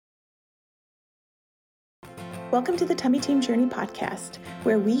Welcome to the Tummy Team Journey podcast,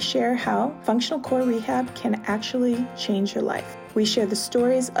 where we share how functional core rehab can actually change your life. We share the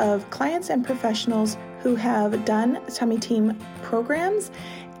stories of clients and professionals who have done Tummy Team programs,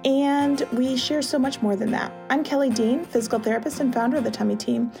 and we share so much more than that. I'm Kelly Dean, physical therapist and founder of the Tummy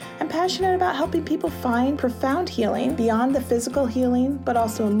Team. I'm passionate about helping people find profound healing beyond the physical healing, but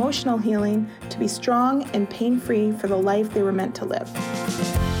also emotional healing to be strong and pain-free for the life they were meant to live.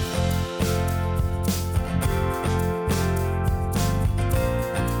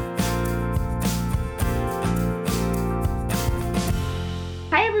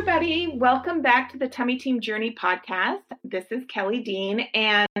 Hi, everybody. Welcome back to the Tummy Team Journey podcast. This is Kelly Dean,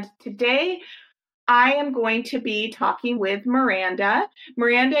 and today I am going to be talking with Miranda.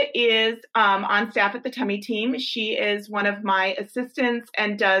 Miranda is on staff at the Tummy Team. She is one of my assistants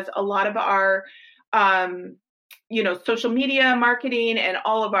and does a lot of our social media marketing and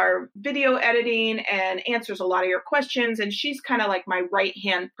all of our video editing and answers a lot of your questions. And she's kind of like my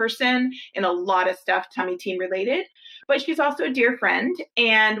right-hand person in a lot of stuff Tummy Team related. But she's also a dear friend.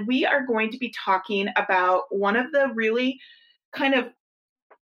 And we are going to be talking about one of the really kind of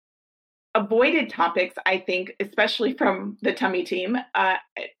avoided topics, I think, especially from the Tummy Team, kind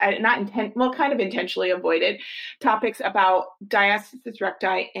of intentionally avoided topics about diastasis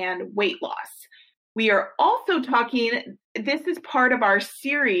recti and weight loss. We are also talking, this is part of our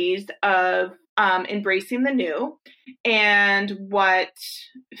series of embracing the new and what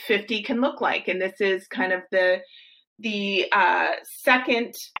 50 can look like. And this is kind of the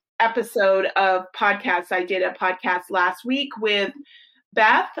second episode of podcasts. I did a podcast last week with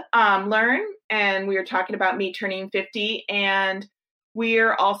Beth Learn, and we were talking about me turning 50. And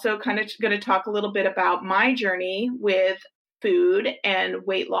we're also kind of going to talk a little bit about my journey with food and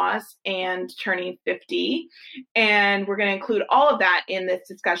weight loss and turning 50. And we're going to include all of that in this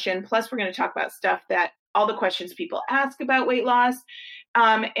discussion. Plus, we're going to talk about stuff that all the questions people ask about weight loss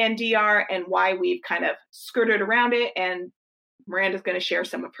and DR and why we've kind of skirted around it. And Miranda's going to share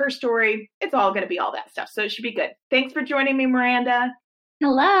some of her story. It's all going to be all that stuff. So it should be good. Thanks for joining me, Miranda.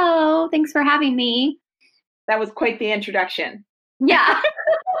 Hello. Thanks for having me. That was quite the introduction. Yeah.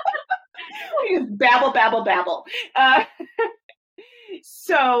 We just babble.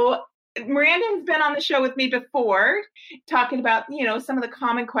 So Miranda has been on the show with me before, talking about, some of the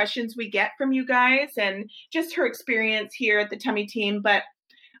common questions we get from you guys and just her experience here at the Tummy Team. But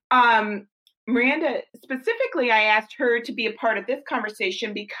Miranda, specifically, I asked her to be a part of this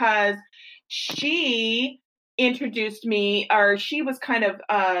conversation because she introduced me, or she was kind of,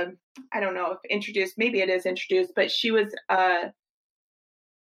 I don't know if introduced, maybe it is introduced, but she was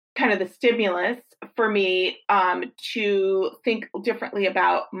kind of the stimulus for me to think differently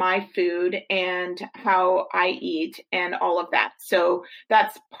about my food and how I eat and all of that. So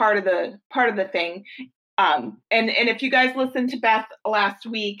that's part of the thing. And if you guys listened to Beth last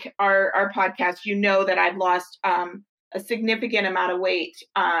week, our podcast, you know that I've lost a significant amount of weight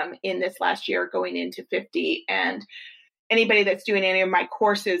in this last year going into 50. And anybody that's doing any of my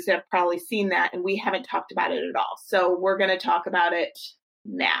courses have probably seen that, and we haven't talked about it at all. So we're going to talk about it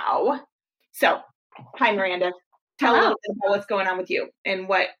now. So, hi Miranda. Tell a little bit about what's going on with you and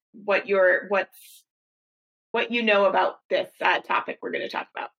what you know about this topic we're going to talk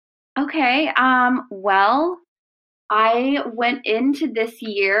about. Okay. Well, I went into this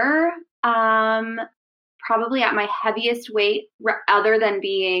year probably at my heaviest weight other than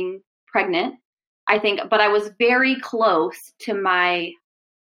being pregnant, I think, but I was very close to my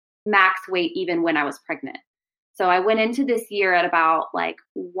max weight even when I was pregnant. So I went into this year at about like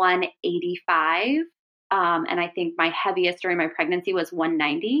 185. And I think my heaviest during my pregnancy was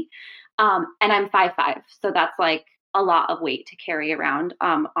 190. And I'm 5'5". So that's like a lot of weight to carry around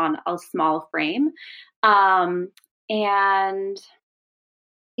on a small frame. I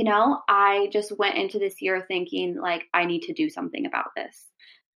just went into this year thinking like, I need to do something about this.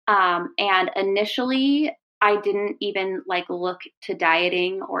 And initially I didn't even like look to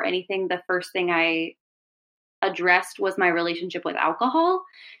dieting or anything. The first thing I addressed was my relationship with alcohol,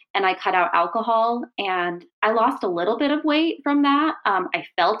 and I cut out alcohol, and I lost a little bit of weight from that. I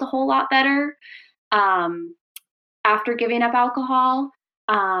felt a whole lot better after giving up alcohol.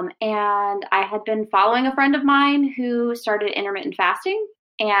 And I had been following a friend of mine who started intermittent fasting,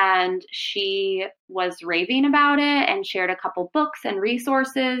 and she was raving about it and shared a couple books and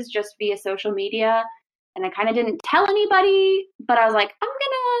resources just via social media. And I kind of didn't tell anybody, but I was like, I'm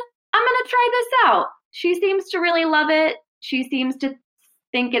gonna try this out. She seems to really love it. She seems to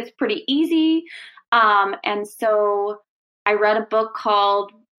think it's pretty easy. And so I read a book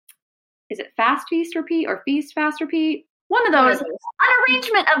called, is it Fast, Feast, Repeat or Feast, Fast, Repeat? One of those, an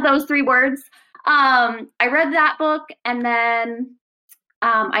arrangement of those three words. I read that book, and then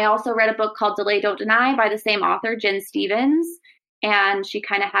I also read a book called Delay Don't Deny by the same author, Jen Stevens, and she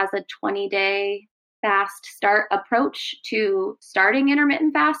kind of has a 20-day fast start approach to starting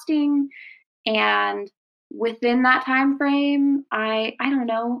intermittent fasting. And within that time frame, I don't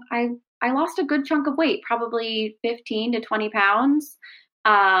know, I lost a good chunk of weight, probably 15 to 20 pounds,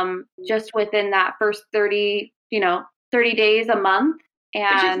 just within that first 30 days, a month. Which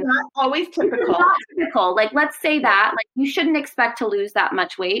is And not always typical. not typical. Like, let's say that, like, you shouldn't expect to lose that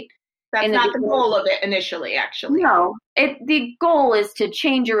much weight. That's not the goal of it initially, actually. No, the goal is to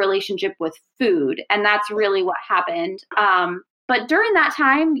change your relationship with food, and that's really what happened. But during that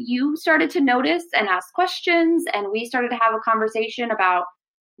time, you started to notice and ask questions, and we started to have a conversation about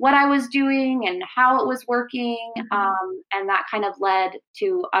what I was doing and how it was working. And that kind of led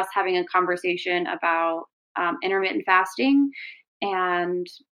to us having a conversation about intermittent fasting. And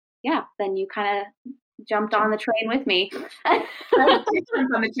yeah, then you kind of jumped on the train with me. On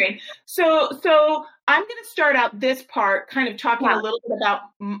the train. So I'm going to start out this part kind of talking a little bit about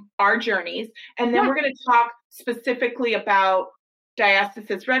our journeys, and then we're going to talk specifically about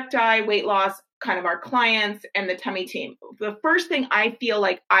diastasis recti, weight loss, kind of our clients and the tummy team. The first thing I feel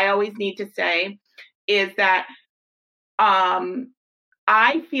like I always need to say is that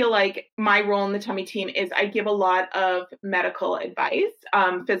I feel like my role in the tummy team is I give a lot of medical advice,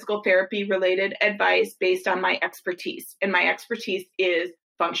 physical therapy related advice based on my expertise. And my expertise is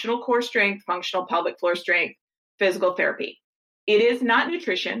functional core strength, functional pelvic floor strength, physical therapy. It is not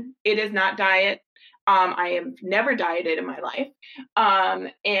nutrition. It is not diet. I have never dieted in my life.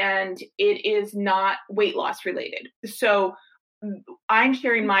 And it is not weight loss related. So I'm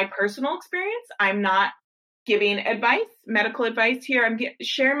sharing my personal experience. I'm not giving advice, medical advice here. I'm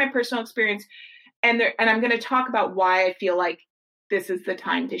sharing my personal experience, and I'm going to talk about why I feel like this is the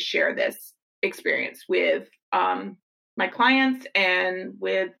time to share this experience with my clients and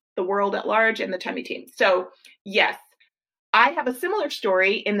with the world at large and the tummy team. So yes, I have a similar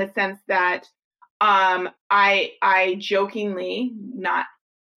story in the sense that I jokingly, not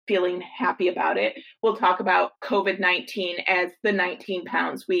feeling happy about it, will talk about COVID-19 as the 19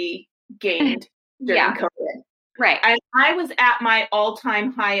 pounds we gained during COVID. Right. I was at my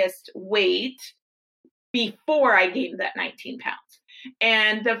all-time highest weight before I gained that 19 pounds.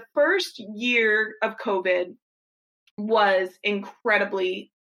 And the first year of COVID was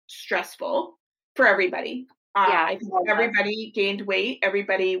incredibly stressful for everybody. I think everybody gained weight.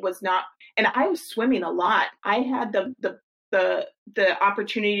 Everybody was not, and I was swimming a lot. I had the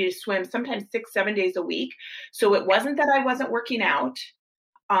opportunity to swim sometimes 6-7 days a week. So it wasn't that I wasn't working out.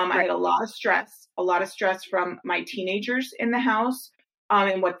 I had a lot of stress from my teenagers in the house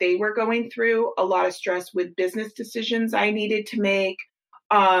and what they were going through, a lot of stress with business decisions I needed to make.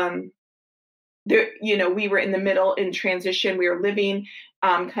 We were in the middle in transition. We were living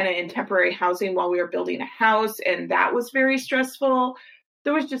kind of in temporary housing while we were building a house, and that was very stressful.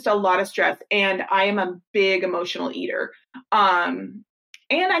 There was just a lot of stress, and I am a big emotional eater.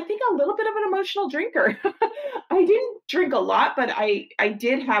 And I think a little bit of an emotional drinker. I didn't drink a lot, but I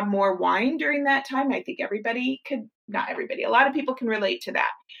did have more wine during that time. I think not everybody, a lot of people can relate to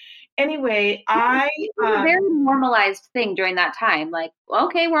that. Anyway, it was a very normalized thing during that time. Like,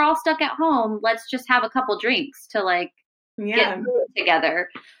 okay, we're all stuck at home. Let's just have a couple drinks to get through it together.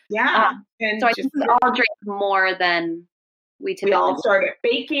 Yeah. And so I think we all drink more than we all started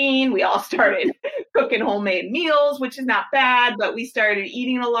baking. We all started cooking homemade meals, which is not bad, but we started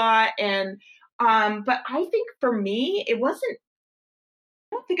eating a lot. And, but I think for me, I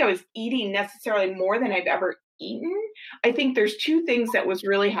don't think I was eating necessarily more than I've ever eaten. I think there's two things that was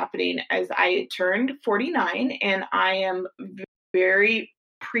really happening as I turned 49, and I am very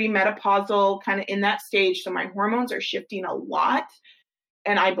premenopausal, kind of in that stage. So my hormones are shifting a lot.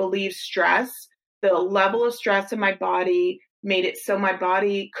 And I believe stress, the level of stress in my body made it so my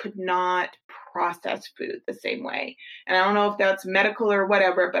body could not process food the same way. And I don't know if that's medical or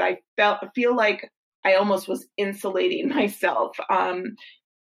whatever, but I feel like I almost was insulating myself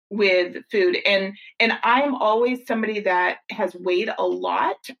with food. And I'm always somebody that has weighed a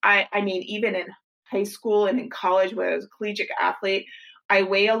lot. I mean, even in high school and in college when I was a collegiate athlete, I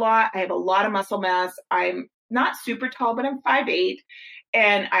weigh a lot. I have a lot of muscle mass. I'm not super tall, but I'm 5'8".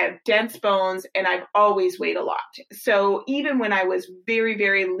 And I have dense bones, and I've always weighed a lot. So even when I was very,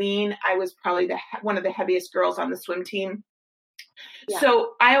 very lean, I was probably one of the heaviest girls on the swim team. Yeah.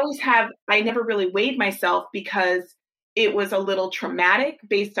 So I never really weighed myself because it was a little traumatic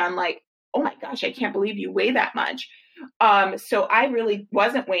based on like, oh my gosh, I can't believe you weigh that much. So I really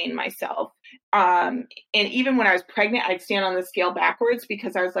wasn't weighing myself. And even when I was pregnant, I'd stand on the scale backwards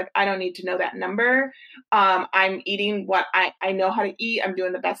because I was like, I don't need to know that number. I'm eating what I know how to eat. I'm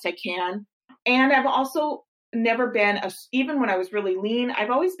doing the best I can. And I've also never been even when I was really lean, I've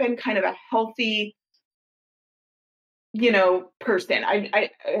always been kind of a healthy, person. I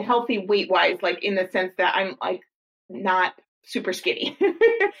healthy weight wise, like in the sense that I'm like not super skinny.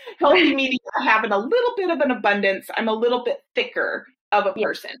 Healthy meaning having a little bit of an abundance. I'm a little bit thicker of a Yeah.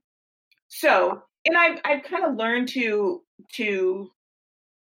 person. So, and I've kind of learned to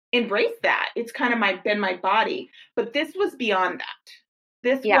embrace that. It's kind of been my body, but this was beyond that.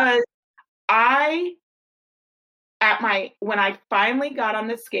 This Yeah. was I when I finally got on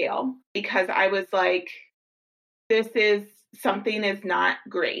the scale, because I was like, this is something is not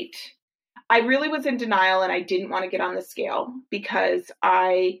great. I really was in denial and I didn't want to get on the scale because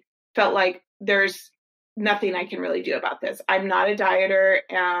I felt like there's nothing I can really do about this. I'm not a dieter.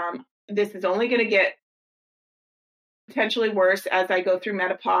 This is only going to get potentially worse as I go through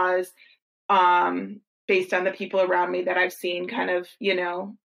menopause, based on the people around me that I've seen kind of,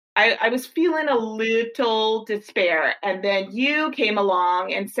 I was feeling a little despair. And then you came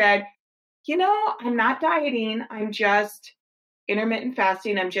along and said, I'm not dieting. I'm just intermittent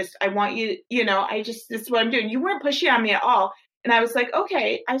fasting. I want you, this is what I'm doing. You weren't pushy on me at all. And I was like,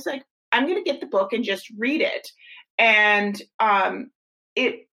 okay. I was like, I'm going to get the book and just read it. And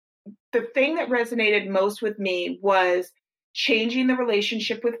the thing that resonated most with me was changing the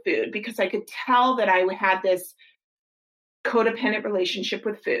relationship with food, because I could tell that I had this codependent relationship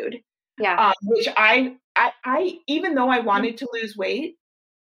with food. Yeah. Which I even though I wanted to lose weight,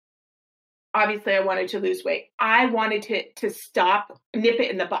 obviously I wanted to lose weight. I wanted to stop, nip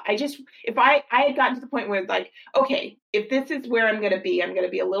it in the butt. If I had gotten to the point where like, okay, if this is where I'm going to be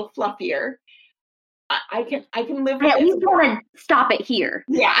a little fluffier. I can live with I at it. least want to stop it here.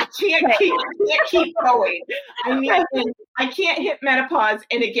 Yeah, I can't keep going. I can't hit menopause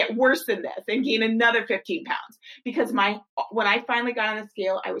and it get worse than this and gain another 15 pounds, because when I finally got on the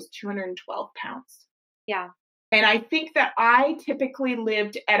scale, I was 212 pounds. Yeah. And I think that I typically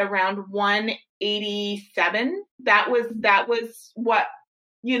lived at around 187. That was what,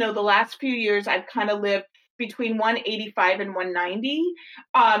 the last few years I've kind of lived between 185 and 190.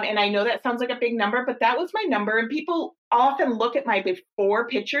 And I know that sounds like a big number, but that was my number. And people often look at my before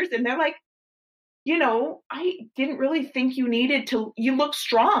pictures and they're like, I didn't really think you look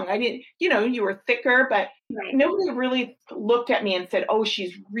strong. I didn't, you were thicker, but Right. Nobody really looked at me and said, oh,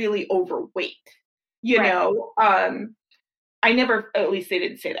 she's really overweight. I never, at least they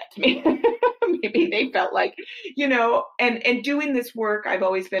didn't say that to me. Maybe they felt like, and doing this work, I've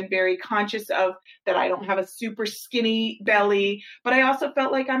always been very conscious of that. I don't have a super skinny belly, but I also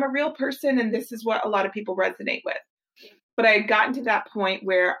felt like I'm a real person. And this is what a lot of people resonate with. But I had gotten to that point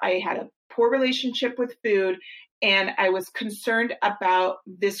where I had a poor relationship with food and I was concerned about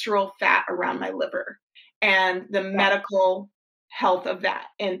visceral fat around my liver and the medical health of that.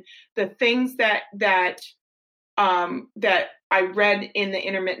 And the things that I read in the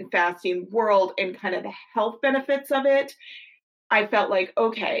intermittent fasting world and kind of the health benefits of it, I felt like,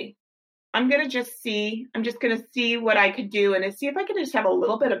 okay, I'm just going to see what I could do and see if I could just have a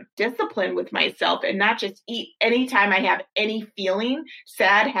little bit of discipline with myself and not just eat anytime I have any feeling,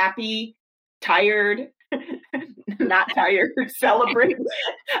 sad, happy, tired, not tired, celebrate.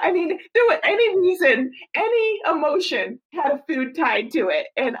 I mean, any reason, any emotion had a food tied to it.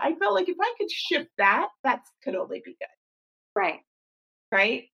 And I felt like if I could shift that could only be good. Right.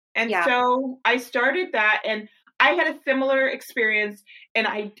 Right. And so I started that, and I had a similar experience. And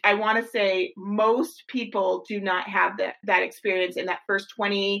I want to say most people do not have that experience. In that first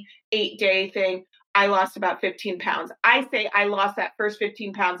 28-day thing, I lost about 15 pounds. I say I lost that first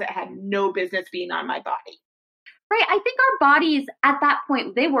 15 pounds that had no business being on my body. Right. I think our bodies at that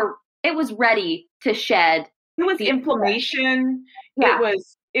point, it was ready to shed. It was inflammation. Yeah.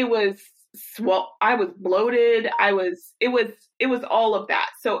 It was I was bloated. It was all of that.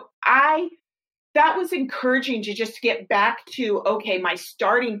 So that was encouraging to just get back to, okay, my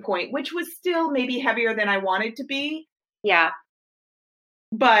starting point, which was still maybe heavier than I wanted to be. Yeah.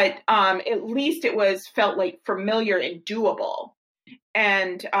 But at least felt like familiar and doable.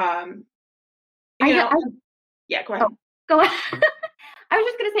 And, yeah, go ahead. Go ahead. I was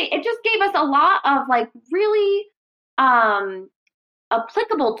just going to say, it just gave us a lot of like really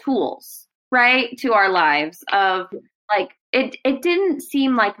applicable tools, right, to our lives of like, it didn't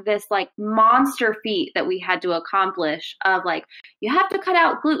seem like this like monster feat that we had to accomplish of like, you have to cut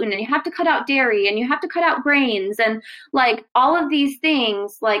out gluten and you have to cut out dairy and you have to cut out grains and like all of these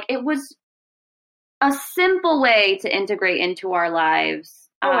things. Like it was a simple way to integrate into our lives.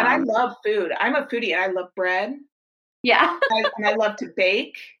 Oh, and I love food. I'm a foodie and I love bread. Yeah. And I love to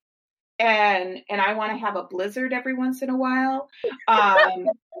bake. And I want to have a blizzard every once in a while.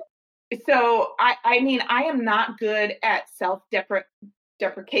 So I mean, I am not good at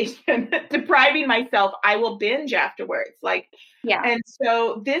deprecation, depriving myself. I will binge afterwards. Like, Yeah. and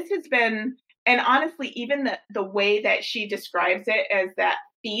so this has been, and honestly, even the way that she describes it as that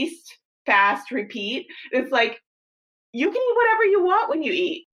feast, fast, repeat, it's like, you can eat whatever you want when you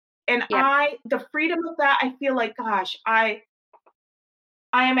eat. And the freedom of that, I feel like, gosh, I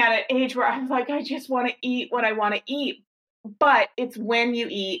am at an age where I'm like, I just want to eat what I want to eat. But it's when you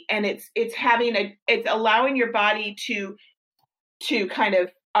eat, and it's allowing your body to kind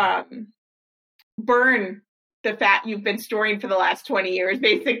of burn the fat you've been storing for the last 20 years,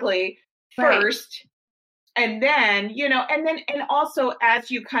 basically, first. And then, and also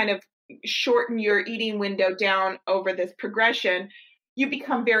as you kind of shorten your eating window down over this progression, you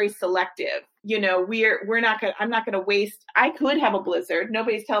become very selective. I'm not going to waste. I could have a blizzard.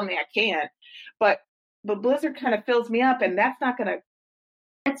 Nobody's telling me I can't, but the blizzard kind of fills me up, and that's not going to.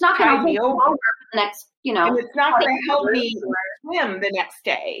 It's not going to me over the next, and it's not going to help me swim the next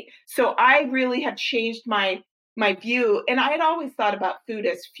day. So I really have changed my view. And I had always thought about food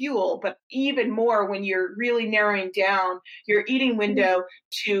as fuel, but even more when you're really narrowing down your eating window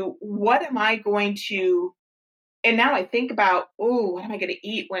to what am I going to. And now I think about, what am I going to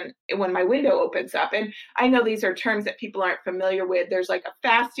eat when my window opens up? And I know these are terms that people aren't familiar with. There's like a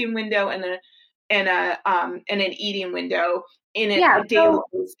fasting window and an eating window in a daily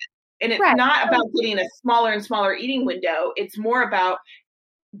basis. And it's not about getting a smaller and smaller eating window. It's more about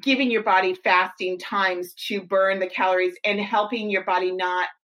giving your body fasting times to burn the calories and helping your body not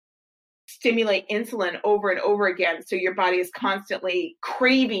stimulate insulin over and over again. So your body is constantly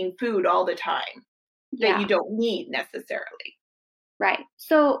craving food all the time that you don't need necessarily. Right.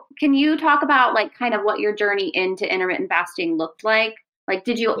 So can you talk about like kind of what your journey into intermittent fasting looked like? Like,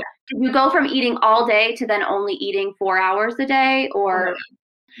 did you go from eating all day to then only eating 4 hours a day, or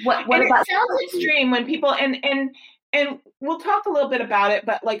what and about? It sounds extreme when people and we'll talk a little bit about it,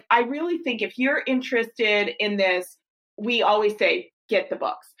 but like, I really think if you're interested in this, we always say, get the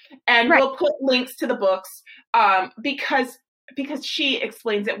books, and we'll put links to the books, because she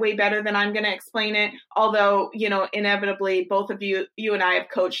explains it way better than I'm going to explain it. Although, inevitably both of you and I have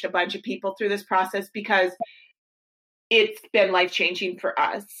coached a bunch of people through this process because it's been life-changing for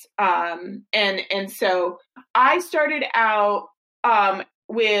us. And so I started out,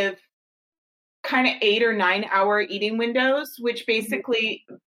 with kind of 8 or 9 hour eating windows, which basically,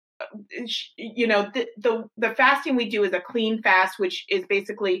 the fasting we do is a clean fast, which is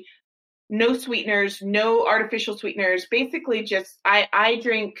basically no sweeteners, no artificial sweeteners. Basically, just I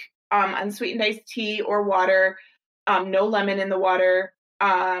drink unsweetened iced tea or water, no lemon in the water,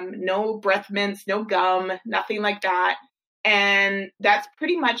 no breath mints, no gum, nothing like that. And that's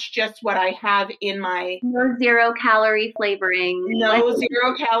pretty much just what I have in my. No 0 calorie flavoring. No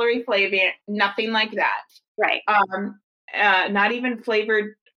 0 calorie flavoring, nothing like that. Right. Not even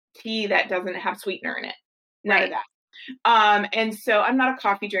flavored tea that doesn't have sweetener in it. None of that. And so I'm not a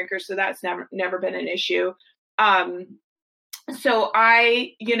coffee drinker, so that's never been an issue. So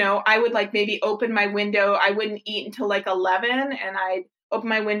I would like maybe open my window. I wouldn't eat until like 11, and I'd open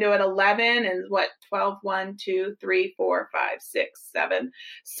my window at 11 and 12, 1, 2, 3, 4, 5, 6, 7.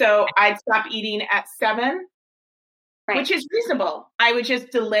 So I'd stop eating at 7, which is reasonable. I would just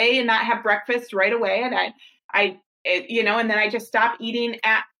delay and not have breakfast right away. And and then I just stop eating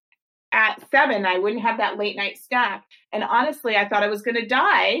at 7. I wouldn't have that late night snack. And honestly, I thought I was going to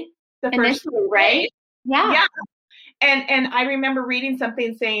die the first day. Right? Yeah. And I remember reading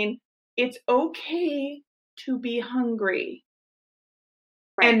something saying it's okay to be hungry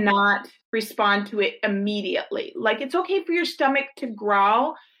and not respond to it immediately. Like, it's okay for your stomach to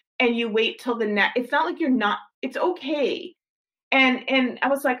growl and you wait till the next. It's not like you're not. It's okay. And I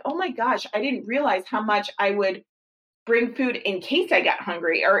was like, oh my gosh, I didn't realize how much I would bring food in case I got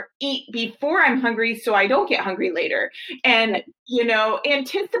hungry, or eat before I'm hungry so I don't get hungry later. And,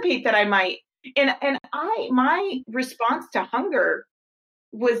 anticipate that I might. And my response to hunger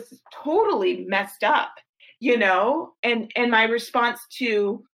was totally messed up, and my response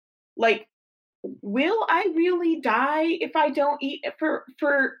to, like, will I really die if I don't eat for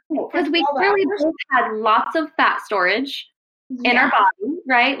because we really both had lots of fat storage in our body,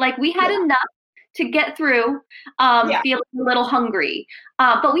 right? Like, we had enough to get through feeling a little hungry.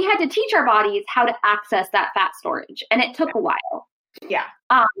 But we had to teach our bodies how to access that fat storage, and it took a while. Yeah.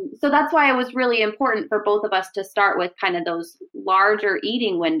 So that's why it was really important for both of us to start with kind of those larger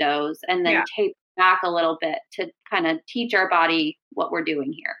eating windows and then taper back a little bit to kind of teach our body what we're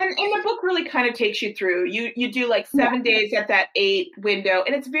doing here. And the book really kind of takes you through. You do like 7 days at that 8 window,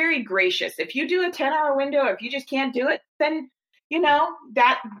 and it's very gracious. If you do a 10-hour window, or if you just can't do it, then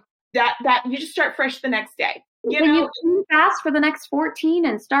that you just start fresh the next day. You fast for the next 14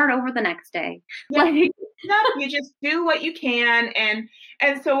 and start over the next day. Yeah, you just do what you can, and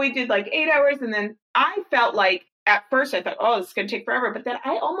so we did like 8 hours, and then I felt like at first I thought, oh, this is going to take forever, but then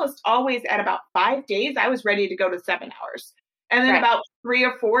I almost always at about 5 days I was ready to go to 7 hours. And then about 3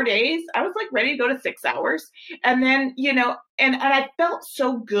 or 4 days, I was like ready to go to 6 hours. And then, and I felt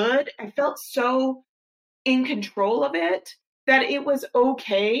so good. I felt so in control of it that it was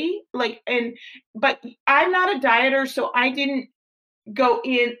okay. But I'm not a dieter, so I didn't go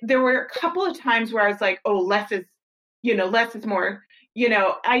in. There were a couple of times where I was like, oh, less is more.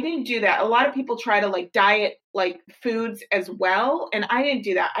 I didn't do that. A lot of people try to like diet like foods as well, and I didn't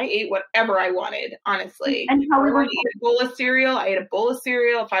do that. I ate whatever I wanted, honestly. And how we wanted to eat a bowl of cereal, I ate a bowl of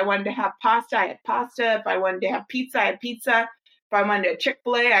cereal. If I wanted to have pasta, I had pasta. If I wanted to have pizza, I had pizza. If I wanted a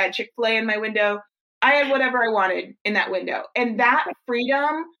Chick-fil-A, I had Chick-fil-A in my window. I had whatever I wanted in that window, and that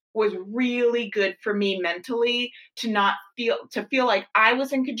freedom was really good for me mentally to feel like I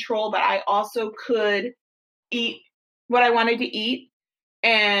was in control, but I also could eat what I wanted to eat.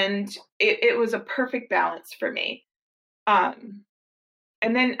 And it was a perfect balance for me. And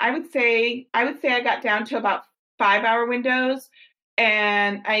then I would say I got down to about 5-hour windows.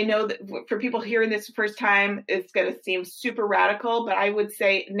 And I know that for people hearing this the first time, it's going to seem super radical, but I would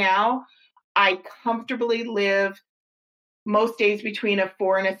say now I comfortably live most days between a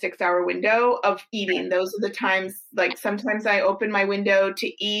 4 and a 6-hour window of eating. Those are the times, like sometimes I open my window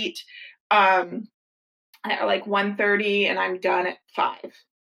to eat at like 1:30 and I'm done at 5,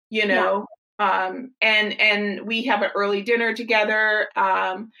 and we have an early dinner together.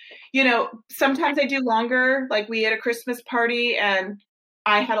 Sometimes I do longer, like we had a Christmas party and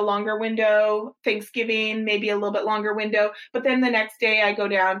I had a longer window, Thanksgiving, maybe a little bit longer window, but then the next day I go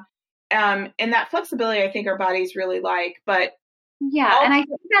down, and that flexibility, I think our bodies really like, but yeah. And I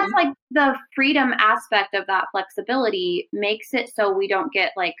think that's like the freedom aspect of that flexibility makes it so we don't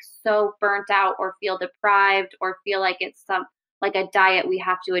get like so burnt out or feel deprived or feel like it's like a diet we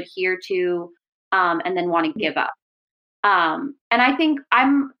have to adhere to, and then want to give up. And I think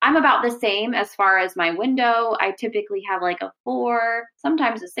I'm about the same as far as my window. I typically have like a 4,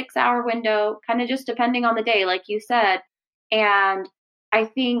 sometimes a 6-hour window, kind of just depending on the day, like you said. And I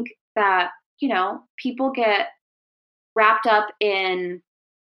think that, people get wrapped up in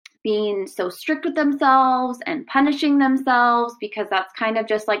being so strict with themselves and punishing themselves because that's kind of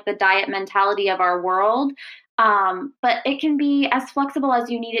just like the diet mentality of our world. But it can be as flexible as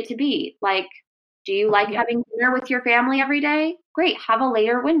you need it to be. Like, do you like having dinner with your family every day? Great. Have a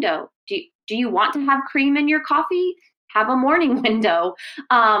later window. Do you want to have cream in your coffee? Have a morning window.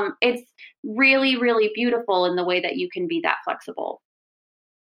 It's really, really beautiful in the way that you can be that flexible.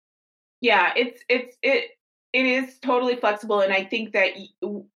 Yeah, it is totally flexible. And I think that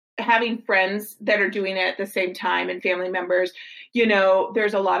having friends that are doing it at the same time and family members,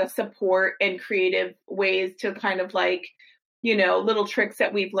 there's a lot of support and creative ways to kind of like, little tricks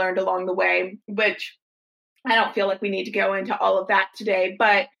that we've learned along the way, which I don't feel like we need to go into all of that today.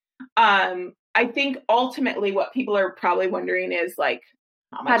 But I think ultimately what people are probably wondering is like,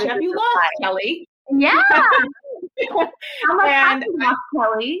 how much have you lost, Kelly? Yeah. How much have you lost,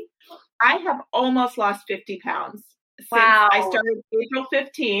 Kelly? I have almost lost 50 pounds since wow. I started April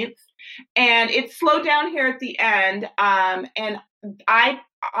 15th, and it slowed down here at the end. And I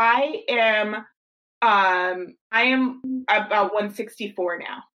am about 164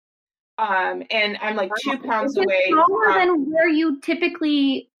 now. And I'm like 2 pounds away. Smaller than where you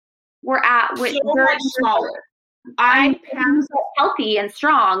typically were at. So much smaller. I'm healthy and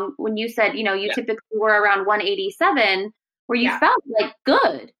strong when you said, you typically were around 187 where you felt like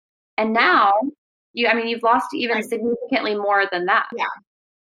good. And now you've lost even significantly more than that. Yeah.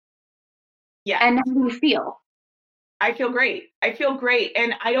 Yeah. And how do you feel? I feel great.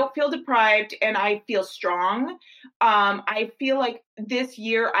 And I don't feel deprived and I feel strong. I feel like this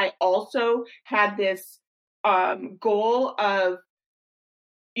year I also had this goal of,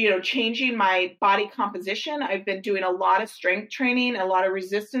 changing my body composition. I've been doing a lot of strength training, a lot of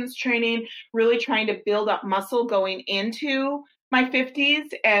resistance training, really trying to build up muscle going into my 50s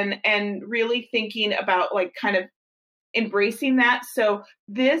and really thinking about like kind of embracing that. So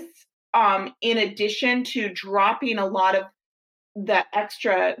this, in addition to dropping a lot of the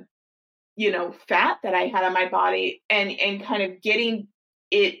extra, fat that I had on my body and kind of getting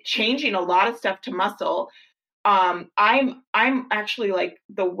it, changing a lot of stuff to muscle, I'm actually like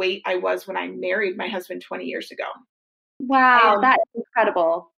the weight I was when I married my husband 20 years ago. Wow, And that is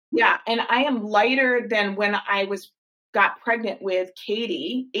incredible. yeah, and I am lighter than when I got pregnant with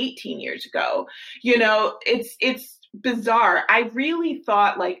Katie 18 years ago. You know, it's bizarre. I really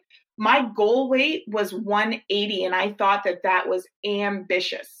thought like my goal weight was 180, and I thought that that was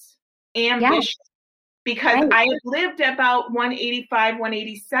ambitious. Yeah, Ambitious because right. I had lived about 185,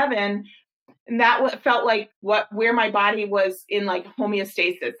 187, and that felt like where my body was in like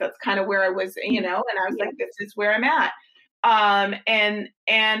homeostasis. That's kind of where I was, you know, and I was Yeah. like, this is where I'm at. And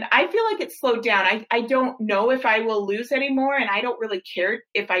I feel like it's slowed down. I don't know if I will lose anymore, and I don't really care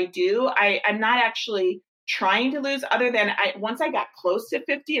if I do. I'm not actually trying to lose, other than once I got close to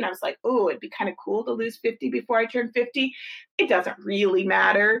 50 and I was like, oh, it'd be kind of cool to lose 50 before I turn 50. It doesn't really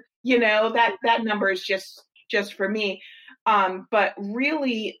matter, you know, that number is just for me. But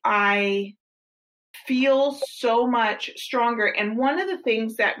really I feel so much stronger. And one of the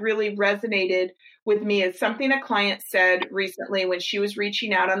things that really resonated with me is something a client said recently when she was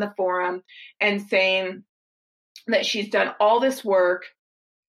reaching out on the forum and saying that she's done all this work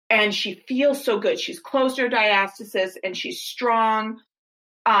and she feels so good. She's closed her diastasis and she's strong,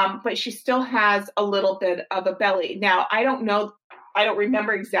 but she still has a little bit of a belly. Now, I don't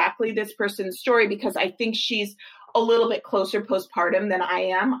remember exactly this person's story because I think she's a little bit closer postpartum than I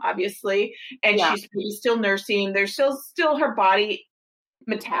am, obviously, and Yeah. she's still nursing. There's still her body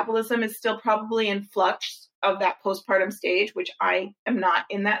metabolism is still probably in flux of that postpartum stage, which I am not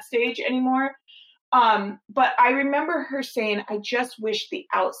in that stage anymore. But I remember her saying, I just wish the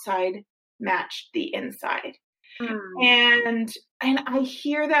outside matched the inside. Mm. And I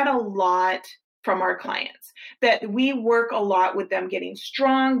hear that a lot from our clients, that we work a lot with them getting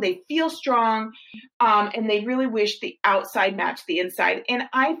strong. They feel strong, and they really wish the outside matched the inside. And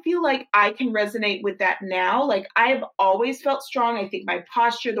I feel like I can resonate with that now. Like I've always felt strong. I think my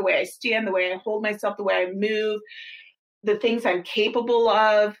posture, the way I stand, the way I hold myself, the way I move, the things I'm capable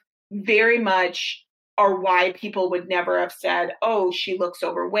of, very much are why people would never have said, oh, she looks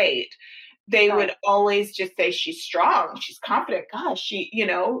overweight. They Right. would always just say she's strong, she's confident. Gosh,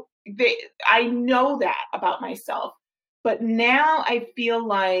 I know that about myself. But now I feel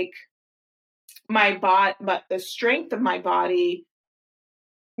like but the strength of my body,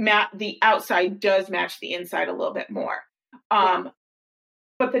 the outside does match the inside a little bit more. Yeah.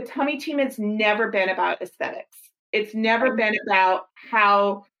 But the tummy team has never been about aesthetics. It's never Right. been about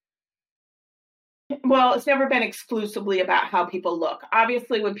it's never been exclusively about how people look.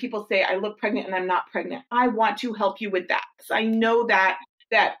 Obviously, when people say I look pregnant and I'm not pregnant, I want to help you with that. Because I know that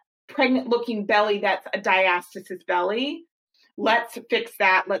pregnant looking belly, that's a diastasis belly. Let's fix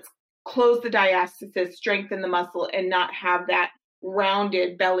that. Let's close the diastasis, strengthen the muscle, and not have that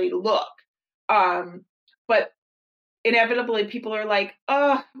rounded belly look. But inevitably people are like,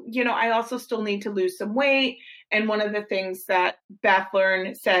 oh, I also still need to lose some weight. And one of the things that Beth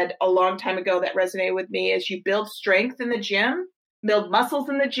Learn said a long time ago that resonated with me is you build strength in the gym, build muscles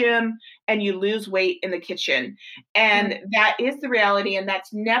in the gym, and you lose weight in the kitchen. And that is the reality. And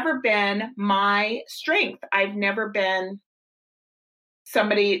that's never been my strength. I've never been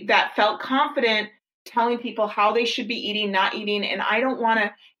somebody that felt confident telling people how they should be eating, not eating. And I don't want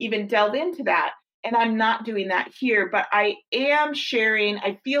to even delve into that. And I'm not doing that here, but I am sharing.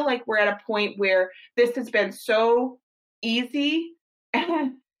 I feel like we're at a point where this has been so easy.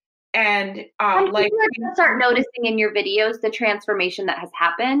 And I like think you're gonna start noticing in your videos the transformation that has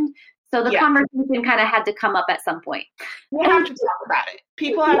happened. So the yeah, conversation kind of had to come up at some point. we have to talk about it.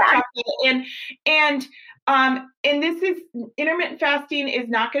 People have to talk about it. And this is intermittent fasting is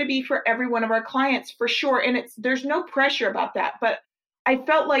not going to be for every one of our clients for sure. And there's no pressure about that. But I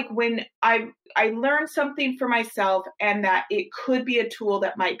felt like when I learned something for myself and that it could be a tool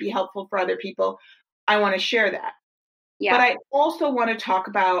that might be helpful for other people, I want to share that. Yeah. But I also want to talk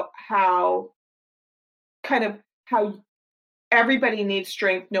about how everybody needs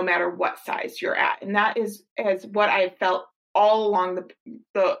strength no matter what size you're at. And that is what I felt all along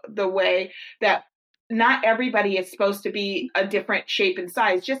the way, that not everybody is supposed to be a different shape and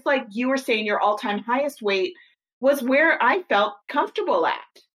size. Just like you were saying, your all-time highest weight was where I felt comfortable at,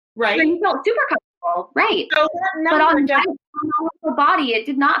 right? So you felt super comfortable, right? So that But on number the body, it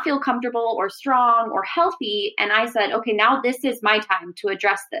did not feel comfortable or strong or healthy. And I said, okay, now this is my time to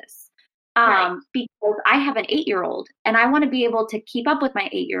address this. right. Because I have an 8-year-old and I want to be able to keep up with my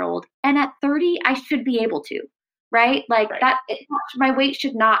 8-year-old. And at 30, I should be able to, right? Like Right. my weight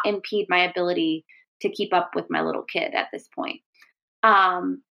should not impede my ability to keep up with my little kid at this point.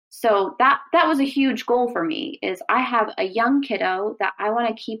 So that was a huge goal for me, is I have a young kiddo that I want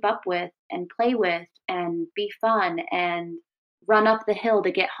to keep up with and play with and be fun and run up the hill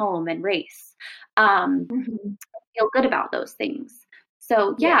to get home and race. Mhm. Feel good about those things.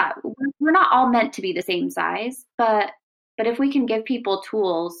 So Yeah. yeah, we're not all meant to be the same size, but if we can give people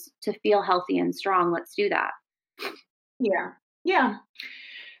tools to feel healthy and strong, let's do that. Yeah. Yeah.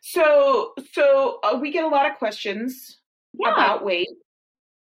 So we get a lot of questions Yeah. about weight.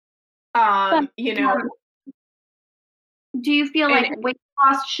 But You know, do you feel and like weight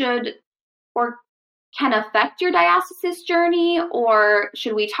loss should or can affect your diastasis journey, or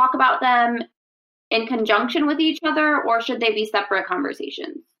should we talk about them in conjunction with each other, or should they be separate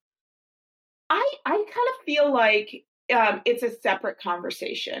conversations? I kind of feel like it's a separate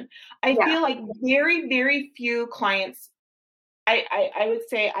conversation. I Yeah. feel like very, very few clients. I would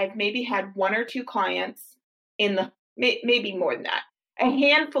say I've maybe had one or two clients in the maybe more than that, a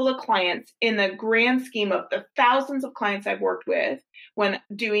handful of clients in the grand scheme of the thousands of clients I've worked with when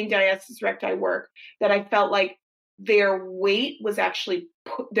doing diastasis recti work, that I felt like their weight was actually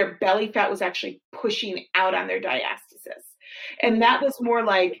their belly fat was actually pushing out on their diastasis, and that was more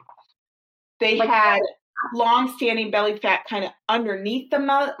like they Like, had long-standing belly fat kind of underneath the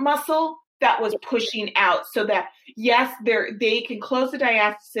muscle that was pushing out, so that yes, they can close the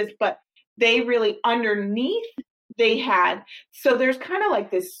diastasis, but they really underneath they had, so there's kind of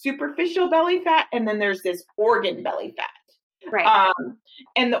like this superficial belly fat, and then there's this organ belly fat. right.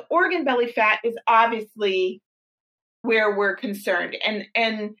 And the organ belly fat is obviously where we're concerned,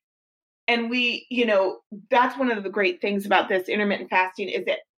 and we, that's one of the great things about this intermittent fasting, is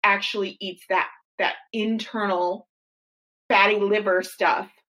it actually eats that internal fatty liver stuff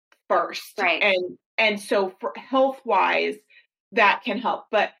first. Right. And so for health wise, that can help.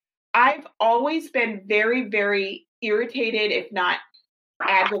 But I've always been very, very irritated, if not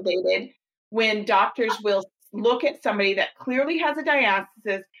aggravated, when doctors will look at somebody that clearly has a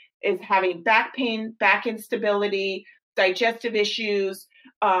diastasis, is having back pain, back instability, digestive issues,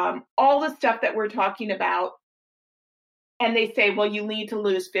 all the stuff that we're talking about. And they say, well, you need to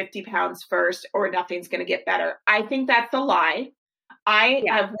lose 50 pounds first or nothing's going to get better. I think that's a lie. I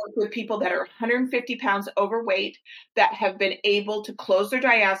Yeah. have worked with people that are 150 pounds overweight that have been able to close their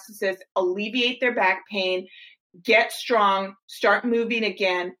diastasis, alleviate their back pain, get strong, start moving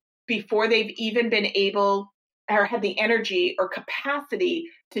again before they've even been able or had the energy or capacity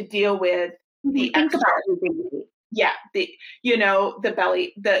to deal with the Think extra. about losing weight. Yeah, the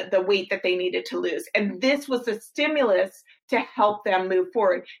belly, the weight that they needed to lose. And this was a stimulus to help them move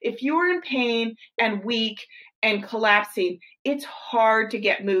forward. If you're in pain and weak and collapsing, it's hard to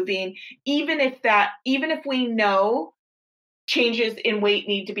get moving, even if we know changes in weight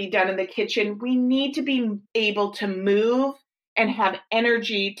need to be done in the kitchen, we need to be able to move and have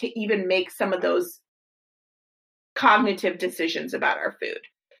energy to even make some of those cognitive decisions about our food.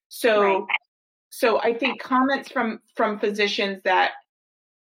 Right. So I think comments from physicians that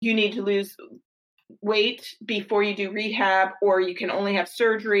you need to lose weight before you do rehab, or you can only have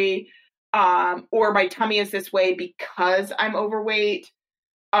surgery, or my tummy is this way because I'm overweight,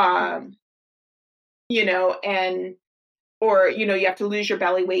 and or you have to lose your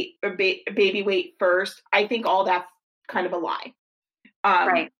belly weight or baby weight first. I think all that's kind of a lie. Um,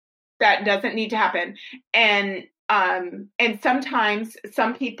 Right. that doesn't need to happen, and sometimes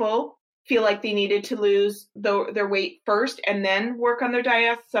some people feel like they needed to lose their weight first and then work on their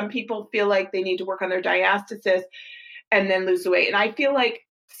diastasis. Some people feel like they need to work on their diastasis and then lose the weight. And I feel like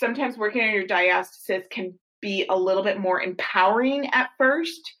sometimes working on your diastasis can be a little bit more empowering at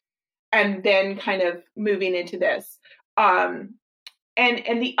first and then kind of moving into this. And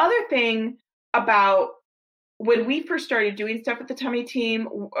the other thing about when we first started doing stuff at the Tummy Team,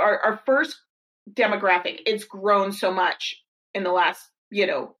 our first demographic, it's grown so much in the last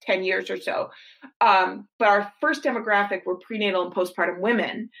 10 years or so, but our first demographic were prenatal and postpartum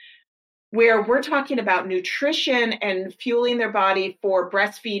women, where we're talking about nutrition and fueling their body for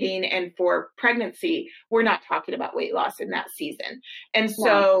breastfeeding and for pregnancy. We're not talking about weight loss in that season. And No.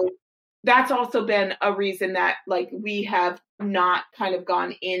 so that's also been a reason that we have not kind of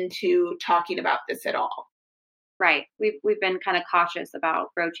gone into talking about this at all. Right. We've been kind of cautious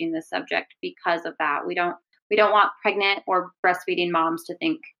about broaching this subject because of that. We don't want pregnant or breastfeeding moms to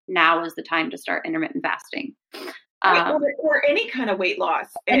think now is the time to start intermittent fasting. Or any kind of weight loss.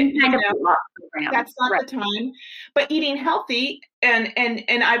 Any kind of weight loss program. That's not Right. the time. But eating healthy, and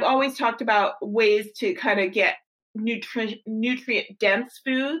I've always talked about ways to kind of get nutrient dense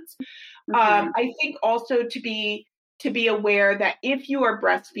foods. I think also to be aware that if you are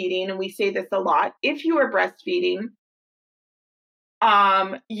breastfeeding, and we say this a lot, if you are breastfeeding,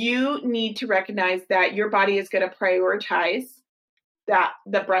 you need to recognize that your body is going to prioritize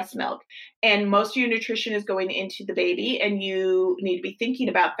the breast milk, and most of your nutrition is going into the baby, and you need to be thinking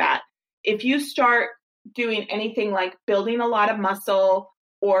about that. If you start doing anything like building a lot of muscle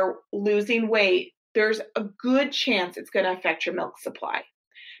or losing weight, there's a good chance it's going to affect your milk supply,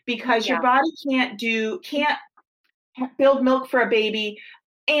 because your body can't build milk for a baby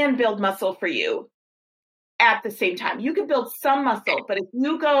and build muscle for you at the same time. You can build some muscle, but if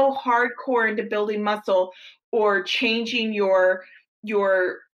you go hardcore into building muscle or changing your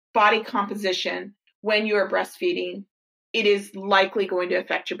body composition when you're breastfeeding, it is likely going to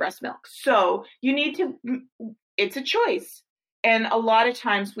affect your breast milk. So you need to, it's a choice. And a lot of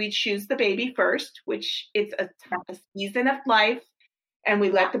times we choose the baby first, which is a season of life, and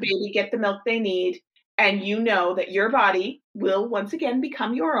we let the baby get the milk they need. And you know that your body will once again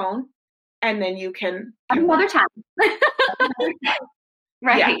become your own, and then you can at another time.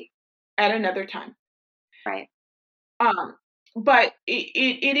 Right. Yeah, at another time. Right. But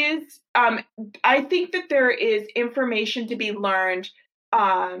it is, I think that there is information to be learned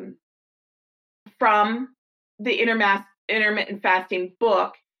from the intermittent fasting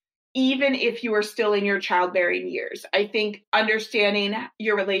book, even if you are still in your childbearing years. I think understanding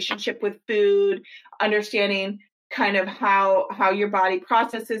your relationship with food, understanding kind of how your body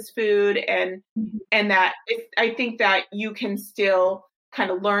processes food, and that I think that you can still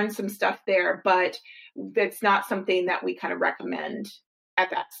kind of learn some stuff there, but that's not something that we kind of recommend at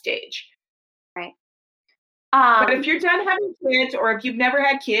that stage. Right. But if you're done having kids, or if you've never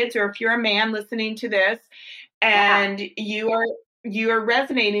had kids, or if you're a man listening to this and you are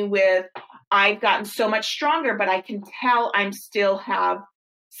resonating with, I've gotten so much stronger, but I can tell I'm still have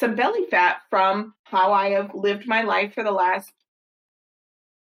some belly fat from how I have lived my life for the last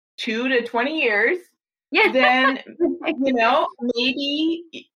 2 to 20 years, then,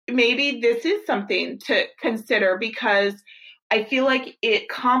 maybe this is something to consider, because I feel like it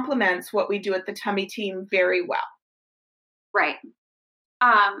complements what we do at the Tummy Team very well. Right.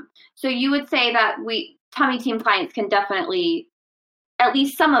 So you would say that Tummy Team clients can definitely, at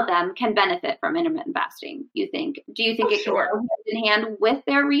least some of them, can benefit from intermittent fasting, you think? Do you think it can go hand in hand with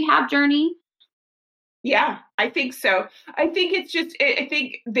their rehab journey? Yeah, I think so. I think it's just,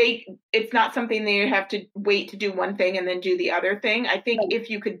 it's not something that you have to wait to do one thing and then do the other thing. I think if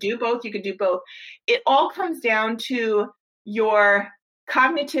you could do both, you could do both. It all comes down to your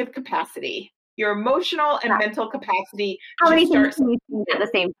cognitive capacity, your emotional and mental capacity. How many things can you do at the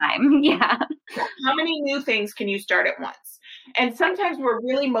same time? Yeah. How many new things can you start at once? And sometimes we're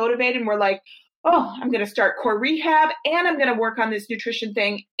really motivated and we're like, oh, I'm going to start core rehab, and I'm going to work on this nutrition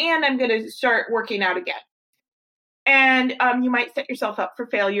thing, and I'm going to start working out again. And you might set yourself up for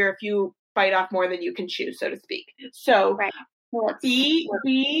failure if you bite off more than you can chew, so to speak. So be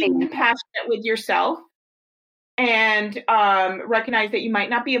compassionate with yourself, and recognize that you might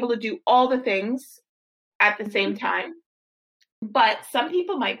not be able to do all the things at the same time, but some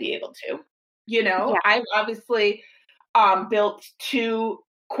people might be able to. I've obviously built 2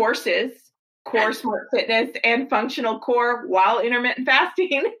 courses, Core Smart Fitness and Functional Core, while intermittent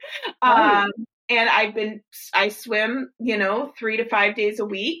fasting. And I swim, 3 to 5 days a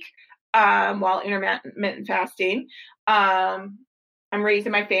week while intermittent fasting. I'm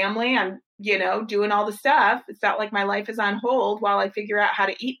raising my family. I'm, doing all the stuff. It's not like my life is on hold while I figure out how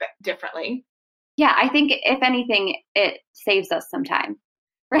to eat differently. Yeah, I think if anything, it saves us some time.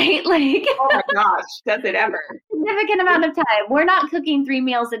 Right? Like, oh my gosh, does it ever? Significant amount of time. We're not cooking 3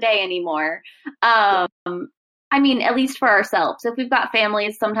 meals a day anymore. I mean, at least for ourselves. If we've got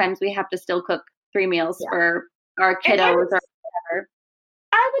families, sometimes we have to still cook 3 meals for our kiddos or whatever.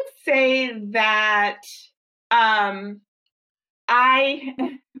 I would say that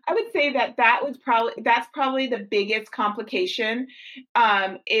I would say that that's probably the biggest complication,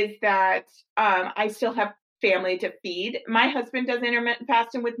 is that I still have family to feed. My husband does intermittent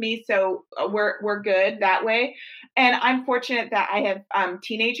fasting with me, so we're good that way. And I'm fortunate that I have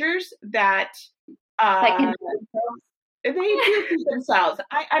teenagers that they do feed themselves.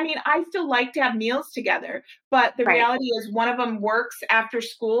 I mean, I still like to have meals together, but the reality is one of them works after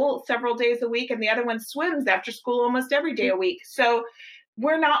school several days a week, and the other one swims after school almost every day a week. So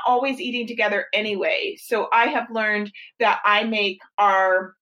we're not always eating together anyway. So I have learned that I make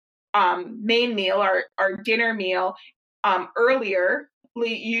our main meal, our dinner meal, earlier,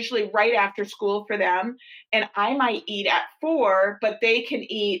 usually right after school for them. And I might eat at 4, but they can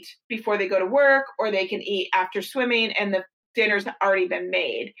eat before they go to work, or they can eat after swimming, and the dinner's already been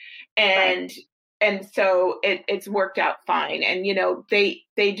made. And and so it's worked out fine. And,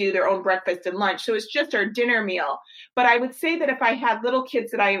 they do their own breakfast and lunch. So it's just our dinner meal. But I would say that if I had little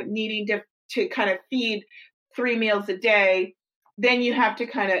kids that I'm needing to kind of feed 3 meals a day, then you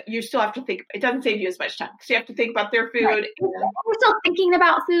still have to think, it doesn't save you as much time because you have to think about their food. Right. We're still thinking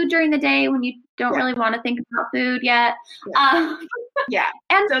about food during the day when you don't really want to think about food yet. Yeah.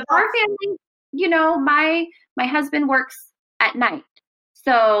 And so our family, my husband works at night.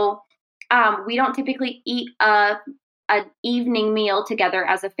 So we don't typically eat an evening meal together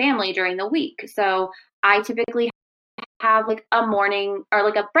as a family during the week. So I typically have like a morning or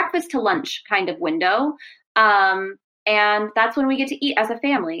like a breakfast to lunch kind of window. And that's when we get to eat as a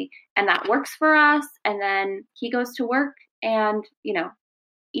family, and that works for us. And then he goes to work and,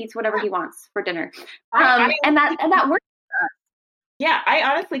 eats whatever he wants for dinner. And that works for us. Yeah, I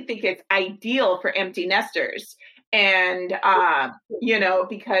honestly think it's ideal for empty nesters, and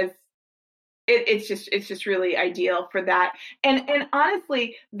because it's just really ideal for that. And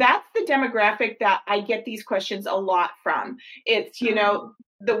honestly, that's the demographic that I get these questions a lot from. It's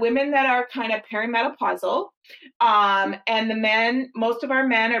the women that are kind of perimenopausal, and the men. Most of our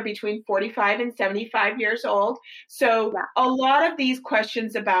men are between 45 and 75 years old. So a lot of these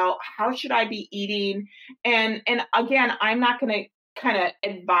questions about how should I be eating, and again, I'm not going to kind of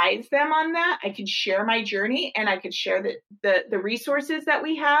advise them on that. I can share my journey, and I can share the resources that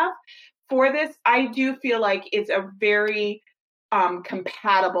we have for this. I do feel like it's a very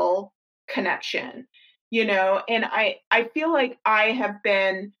compatible connection, and I feel like I have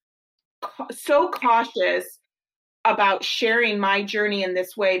been so cautious about sharing my journey in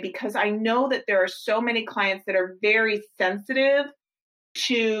this way because I know that there are so many clients that are very sensitive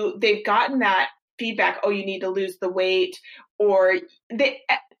to, they've gotten that feedback, oh, you need to lose the weight, or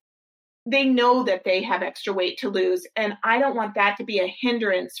they know that they have extra weight to lose, and I don't want that to be a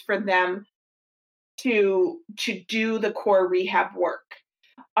hindrance for them to do the core rehab work.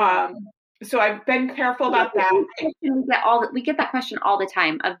 So I've been careful about that. We get that question all the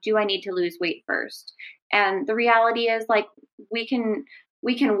time of, do I need to lose weight first? And the reality is, like, we can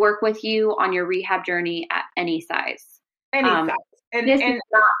work with you on your rehab journey at any size. And this is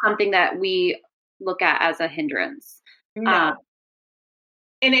not something that we look at as a hindrance. No.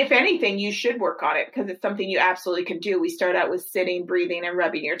 And if anything, you should work on it because it's something you absolutely can do. We start out with sitting, breathing, and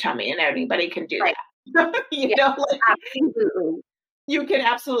rubbing your tummy, and anybody can do that. Absolutely. You can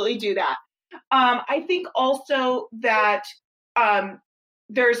absolutely do that. I think also that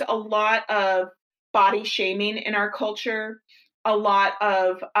there's a lot of body shaming in our culture. A lot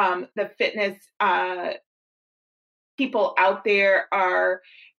of the fitness people out there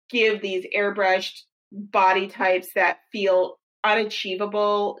give these airbrushed body types that feel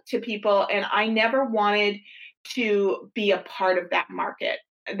unachievable to people. And I never wanted to be a part of that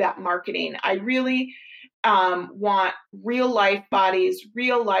marketing. I really want real life bodies,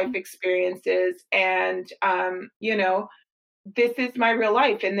 real life experiences. And, this is my real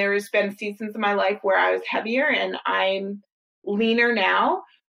life. And there has been seasons of my life where I was heavier and I'm leaner now,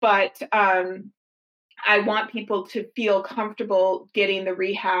 but I want people to feel comfortable getting the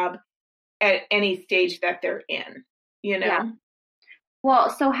rehab at any stage that they're in, Yeah. Well,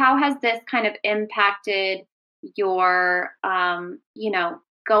 so how has this kind of impacted your,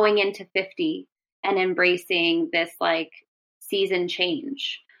 going into 50 and embracing this like season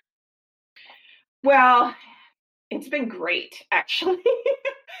change? Well, it's been great, actually.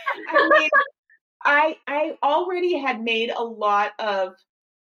 I mean, I already had made a lot of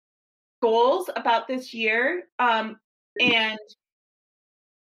goals about this year, and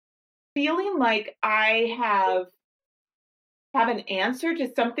feeling like I have an answer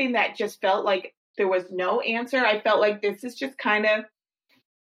to something that just felt like there was no answer. I felt like this is just kind of,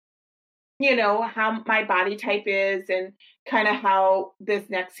 how my body type is, and kind of how this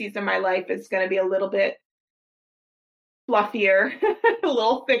next season of my life is going to be a little bit fluffier, a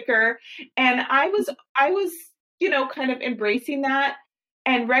little thicker. And I was, kind of embracing that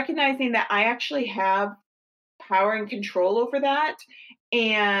and recognizing that I actually have power and control over that,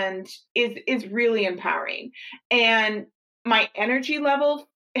 and is really empowering. And my energy level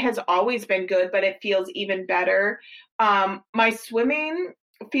has always been good, but it feels even better. My swimming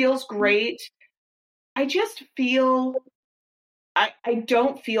feels great. I just feel, I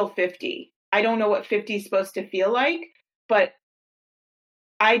don't feel 50. I don't know what 50 is supposed to feel like, but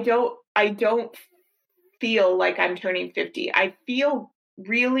I don't feel like I'm turning 50. I feel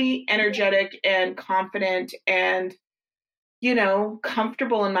really energetic and confident and,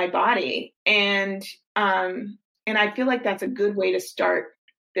 comfortable in my body. And I feel like that's a good way to start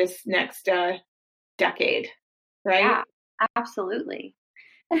this next decade, right? Yeah, absolutely.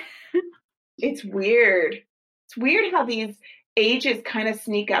 It's weird. It's weird how these ages kind of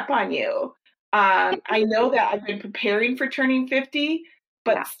sneak up on you. I know that I've been preparing for turning 50,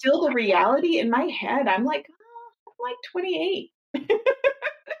 Yeah. but still the reality in my head, I'm like, oh, I'm like 28.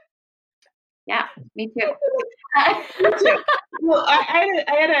 Yeah, me too. Me too. Well, I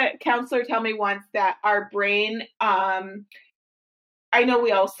had a counselor tell me once that our brain, I know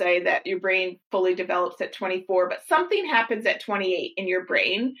we all say that your brain fully develops at 24, but something happens at 28 in your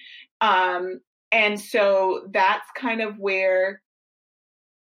brain. Um, and so that's kind of where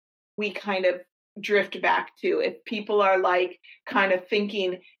we kind of drift back to. If people are like kind of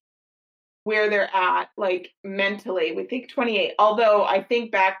thinking where they're at, like mentally, we think 28. Although I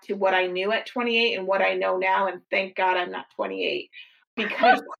think back to what I knew at 28 and what I know now, and thank God I'm not 28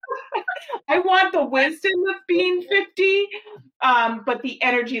 because I want the wisdom of being 50, but the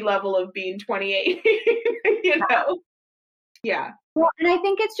energy level of being 28, you know? Yeah. Well, and I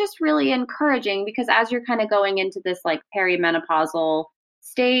think it's just really encouraging because as you're kind of going into this like perimenopausal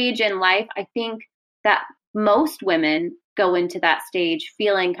stage in life, I think that most women go into that stage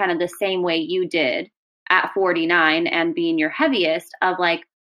feeling kind of the same way you did at 49 and being your heaviest of like,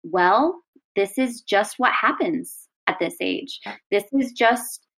 well, this is just what happens at this age. This is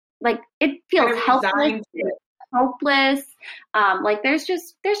just like it feels helpless, hopeless. Like there's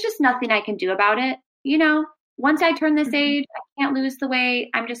just nothing I can do about it, you know? Once I turn this age, I can't lose the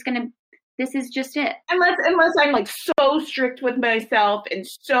weight. I'm just gonna. This is just it. Unless I'm like so strict with myself and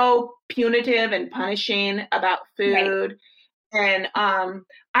so punitive and punishing about food. Right. And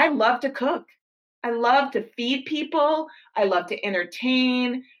I love to cook. I love to feed people. I love to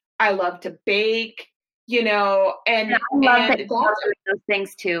entertain. I love to bake. You know, and I love that you love doing those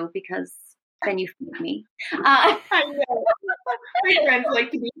things too because then you feed me. I know. My friends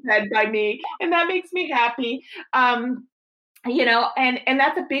like to be fed by me, and that makes me happy. You know, and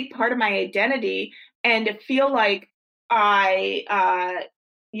that's a big part of my identity. And to feel like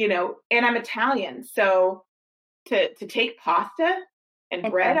you know, and I'm Italian, so to take pasta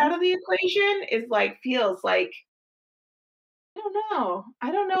and bread out of the equation is like feels like I don't know.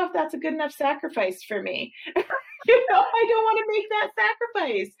 I don't know if that's a good enough sacrifice for me. You know, I don't want to make that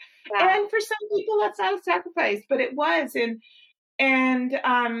sacrifice. Yeah. And for some people, that's not a sacrifice, but it was. And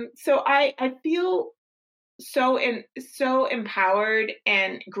so I feel so empowered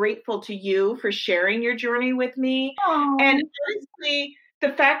and grateful to you for sharing your journey with me. Aww. And honestly,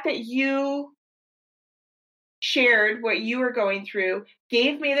 the fact that you shared what you were going through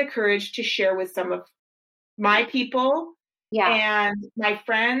gave me the courage to share with some of my people. Yeah. And my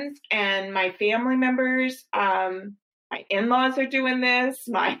friends and my family members. My in-laws are doing this.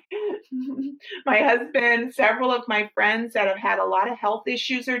 My husband, several of my friends that have had a lot of health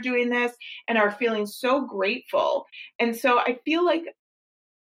issues are doing this and are feeling so grateful. And so I feel like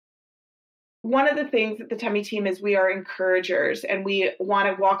one of the things at the Tummy Team is we are encouragers and we want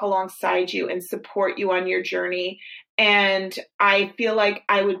to walk alongside you and support you on your journey. And I feel like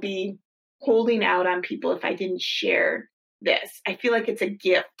I would be holding out on people if I didn't share this. I feel like it's a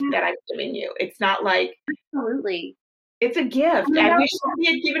gift that I'm giving you. It's not like absolutely. It's a gift. I wish somebody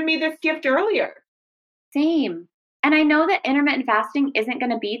had given me this gift earlier. Same. And I know that intermittent fasting isn't going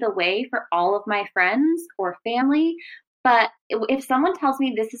to be the way for all of my friends or family, but if someone tells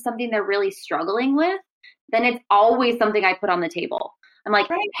me this is something they're really struggling with, then it's always something I put on the table. I'm like,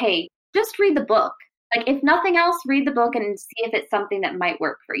 right. Hey, just read the book. Like if nothing else, read the book and see if it's something that might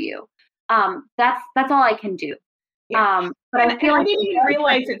work for you. That's all I can do. Yeah. But I feel like I didn't even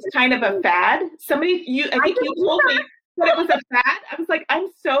realize it's kind of a fad. I think you told me that it was a fad. I was like, I'm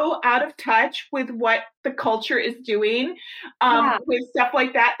so out of touch with what the culture is doing with stuff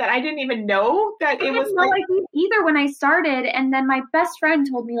like that I didn't even know that it was no idea either when I started. And then my best friend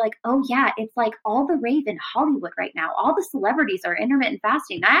told me like, oh yeah, it's like all the rave in Hollywood right now. All the celebrities are intermittent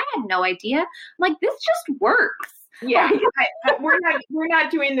fasting. I had no idea. I'm like, this just works. Yeah, we're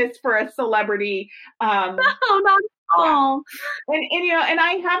not doing this for a celebrity. No, not at all. And you know, and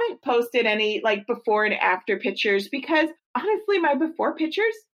I haven't posted any like before and after pictures because honestly, my before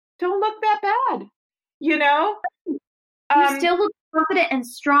pictures don't look that bad. You know, you still look confident and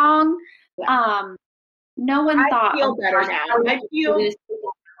strong. Yeah. No one thought. I feel better now. I feel.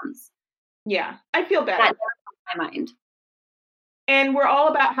 Yeah, I feel better. That never crossed my mind. And we're all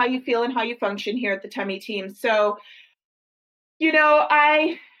about how you feel and how you function here at the Tummy Team. So, you know,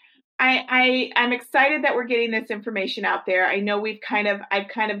 I'm excited that we're getting this information out there. I know I've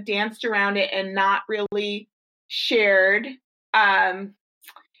kind of danced around it and not really shared. But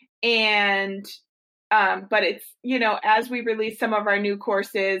it's, you know, as we release some of our new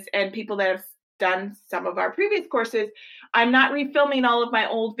courses and people that have done some of our previous courses, I'm not refilming all of my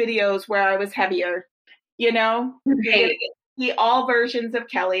old videos where I was heavier. You're going to see all versions of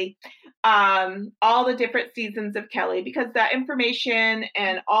Kelly, all the different seasons of Kelly, because that information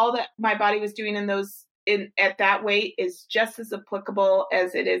and all that my body was doing at that weight is just as applicable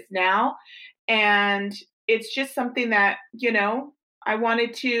as it is now. And it's just something that, I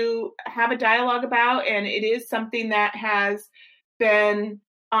wanted to have a dialogue about, and it is something that has been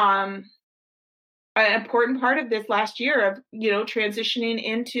an important part of this last year of, transitioning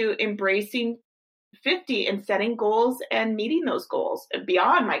into embracing 50 and setting goals and meeting those goals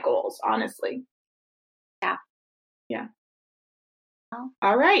beyond my goals, honestly. Yeah. Well,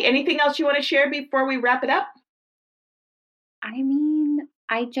 all right. Anything else you want to share before we wrap it up? I mean,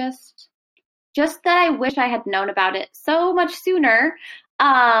 I just that I wish I had known about it so much sooner,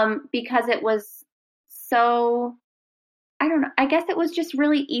 because it was so, I don't know, I guess it was just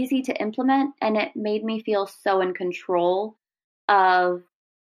really easy to implement, and it made me feel so in control of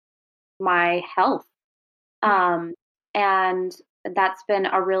my health. And that's been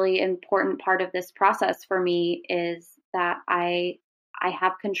a really important part of this process for me, is that I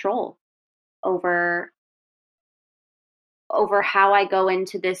have control over how I go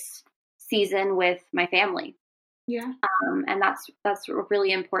into this season with my family. Yeah. And that's a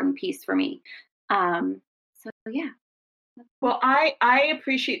really important piece for me. So yeah. Well, I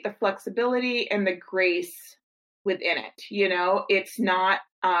appreciate the flexibility and the grace within it. It's not,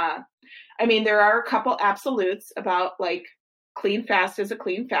 there are a couple absolutes about like clean fast is a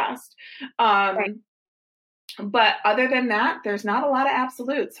clean fast. Right. But other than that, there's not a lot of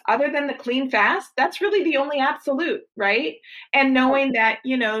absolutes. Other than the clean fast, that's really the only absolute, right? And knowing that,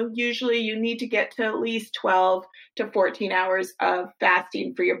 usually you need to get to at least 12 to 14 hours of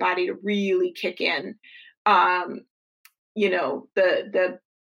fasting for your body to really kick in, the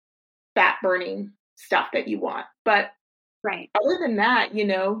fat burning stuff that you want. But right. Other than that,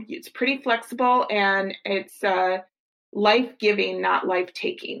 it's pretty flexible, and it's life-giving, not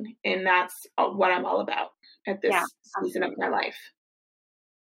life-taking. And that's what I'm all about at this season of my life.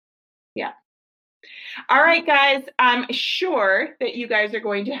 Yeah. All right, guys. I'm sure that you guys are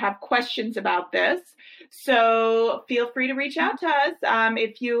going to have questions about this. So feel free to reach out to us.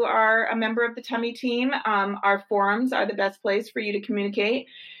 If you are a member of the Tummy Team, our forums are the best place for you to communicate.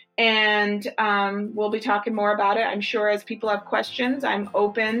 And we'll be talking more about it. I'm sure as people have questions, I'm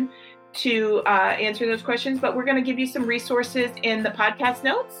open to answering those questions, but we're going to give you some resources in the podcast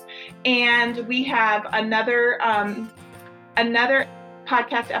notes. And we have another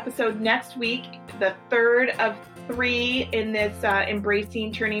podcast episode next week, the third of 3 in this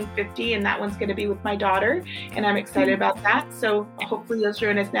Embracing Turning 50, and that one's going to be with my daughter, and I'm excited about that. So hopefully you'll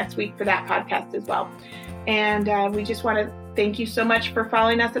join us next week for that podcast as well. And we just want to thank you so much for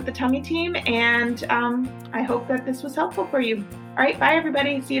following us at the Tummy Team, and I hope that this was helpful for you. All right, bye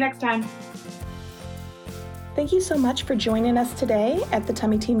everybody. See you next time. Thank you so much for joining us today at the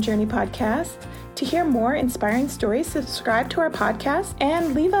Tummy Team Journey podcast. To hear more inspiring stories, subscribe to our podcast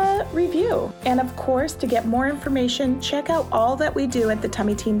and leave a review. And of course, to get more information, check out all that we do at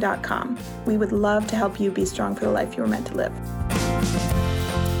thetummyteam.com. We would love to help you be strong for the life you were meant to live.